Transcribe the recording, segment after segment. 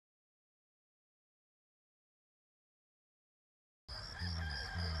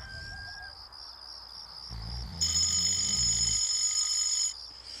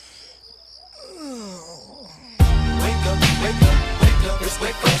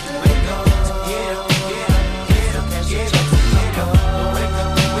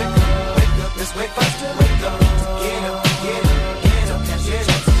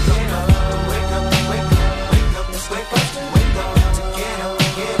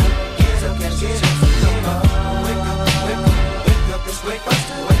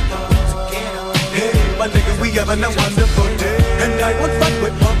be having a wonderful day. And I won't fight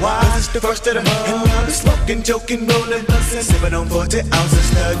with my wife, 'cause it's the first of the month. And I'll be smoking, joking, rolling, bustin', sipping on 40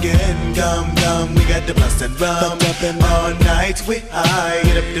 ounces again. Gum, we got the plus and rum. All night we high,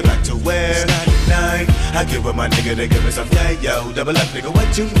 get up the back to where 99. I give up my nigga to give me some yo. Double up, nigga,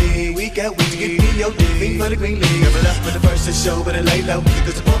 what you need? We got weed to get me your dick. For the green league, double up for the first to show, but it lay low.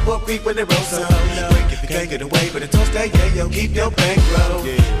 Cause the pump creep when they roll so quick if you can't get away, but it toast that yo, keep your bankroll.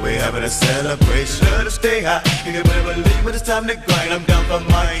 We're having a celebration, let us stay high. You can better believe when it's time to grind. I'm down for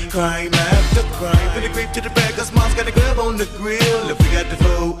mine, crime after crime. From the creep to the bag, cause mom's got a grab on the grill. If we got the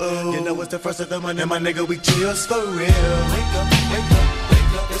food, you know it's the first of the month, and my nigga, we chills for real. Wake up, wake up,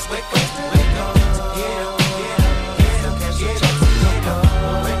 wake up, it's wake up, wake up. Get up, get up, get up, get up, get up.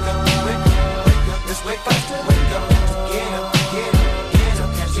 Wake up, wake up, wake up, it's wake up, wake up. Get up, get up, get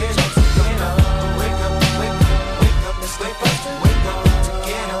up, get up, get up. Wake up, wake up, wake up, it's wake up, wake up.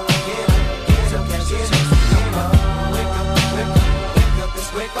 Get up, get up, get up, get up, get up. Wake up, wake up, wake up,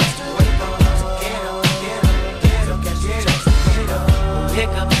 it's wake up, wake up. Get up, get up, get up, get up, get up.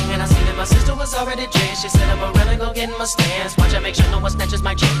 Pick up, and I see that my sister was already dressed. She said I'm really gonna get in my stance. Watch I make sure no one snatches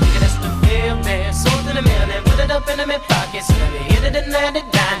my chick. Nigga, that's the real man. Sold in the mail and put it up in the mid pockets. Let me hit it and land it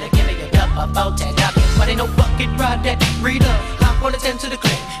down. They give me a cup of bow tag pockets. But ain't no bucket ride that read up. Hop on the 10 to the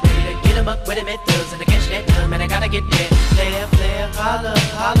click. Ready to get 'em up with him at thugs. And to catch that gun, man, I gotta get there. Player, holler,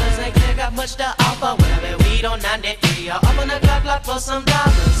 hollers ain't clear. Got much to offer when I bet weed on 93. I'll up on the clock for some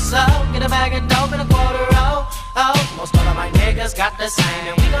dollars. So get a bag of dope and a quarter roll. Oh, most all of my niggas got the same.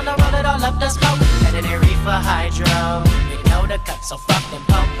 And we gonna roll it all up the smoke. And then they reefer hydro. We know the cut, so fuck them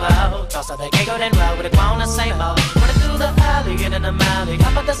popo. Toss out the giggle, then roll with a clone the same old. Running through the alley, get in the alley.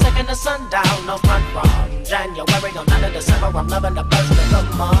 How about the second of sundown? No front from January, no none of December. I'm loving the first of the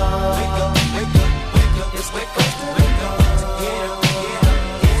month. Wake up, wake up, wake up, it's wake up, wake up. Get up, get up,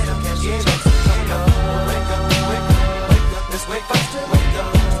 get up, get up, get up. Wake up, wake up, wake up, it's wake up, wake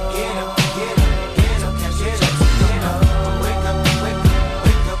up. Get up, get up, get up, get up, get up. Wake up, wake up,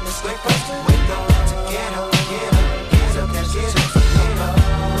 wake up, it's wake up, wake up. Get up, get up, get up, get up, get up.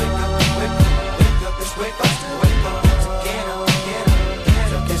 Wake up, wake up, wake up, it's wake up, wake up. Get up, get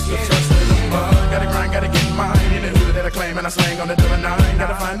up, get up, get up. Gotta grind, gotta get mine. In the hood that I claim and I slang on the double nine.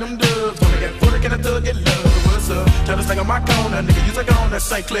 Gotta find them dubs. Wanna get full, can a thug get love? What's up? Try to slang on my corner, nigga. Use a corner.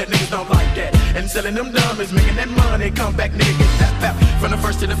 St. Clair niggas don't like that. And selling them dummies, making that money. Come back, nigga, get that bap. From the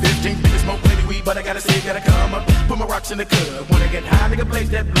 1st to the 15th, nigga smoke plenty weed, but I gotta say, gotta come up. Put my rocks in the cup. Wanna get high, nigga, blaze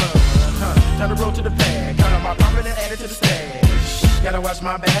that blood. Time to roll to the bag. Count on my profit and add it to the stash. Gotta watch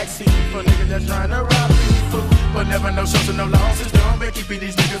my backseat for niggas that's trying to rob me. Fool, but never no shows and no losses. Don't make keeping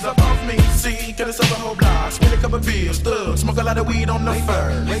these niggas up off me. See, coulda sold a whole block, spend a couple bills, thug, smoke a lot of weed on the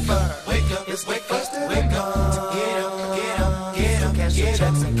fur. Wake up, wake up, it's wake up, wake up. Get up, get up, get up, get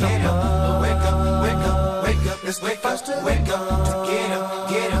up, get up. Wake up, wake up, wake up, it's wake up, wake up. Get up,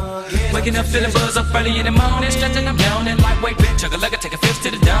 get up, get up. Waking up feeling buzz up early in the morning, stretching, I'm yawning, lightweight bitch, chug a lugger, take a fifth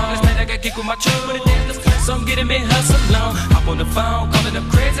to the dawn. It's night I got kick with my truck, but it dance, so I'm getting me hustle on. Hop on the phone, calling up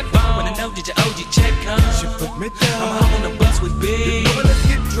crazy phone. Wanna know did your OG check come? She put me down. I'm home on the bus with big,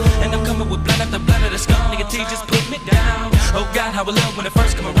 and I'm coming with blood after blood of the skull. Nigga T just put me down. Oh God, how I love when it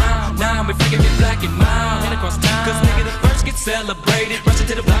first come around. Now we freaking get black and mild, head across town. Cause nigga the first get celebrated. Rushing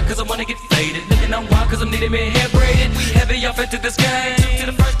to the block cause I wanna get faded. Looking on wild cause I'm needing me hair braided. Heavy off into this game. To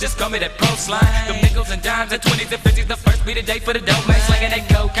the first, just call me that pro slime. Them nickels and dimes and 20s and 50s. The first be the day for the dope man slanging that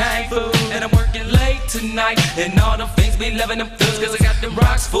cocaine food. And I'm working late tonight. And all them things be loving them thugs. Cause I got them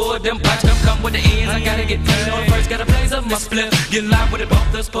rocks for them blocks. Come with the ends. I gotta get paid on first. Gotta blaze up my split. Get live with it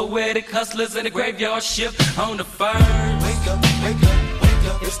both us poetic hustlers in the graveyard shift on the first. Wake up, wake up, wake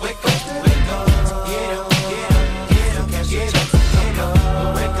up, it's wake up, wake up. Get up, get up, get up, get up, get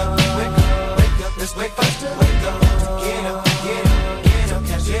up. Wake up, wake up, wake up, it's wake up, wake up. Get up.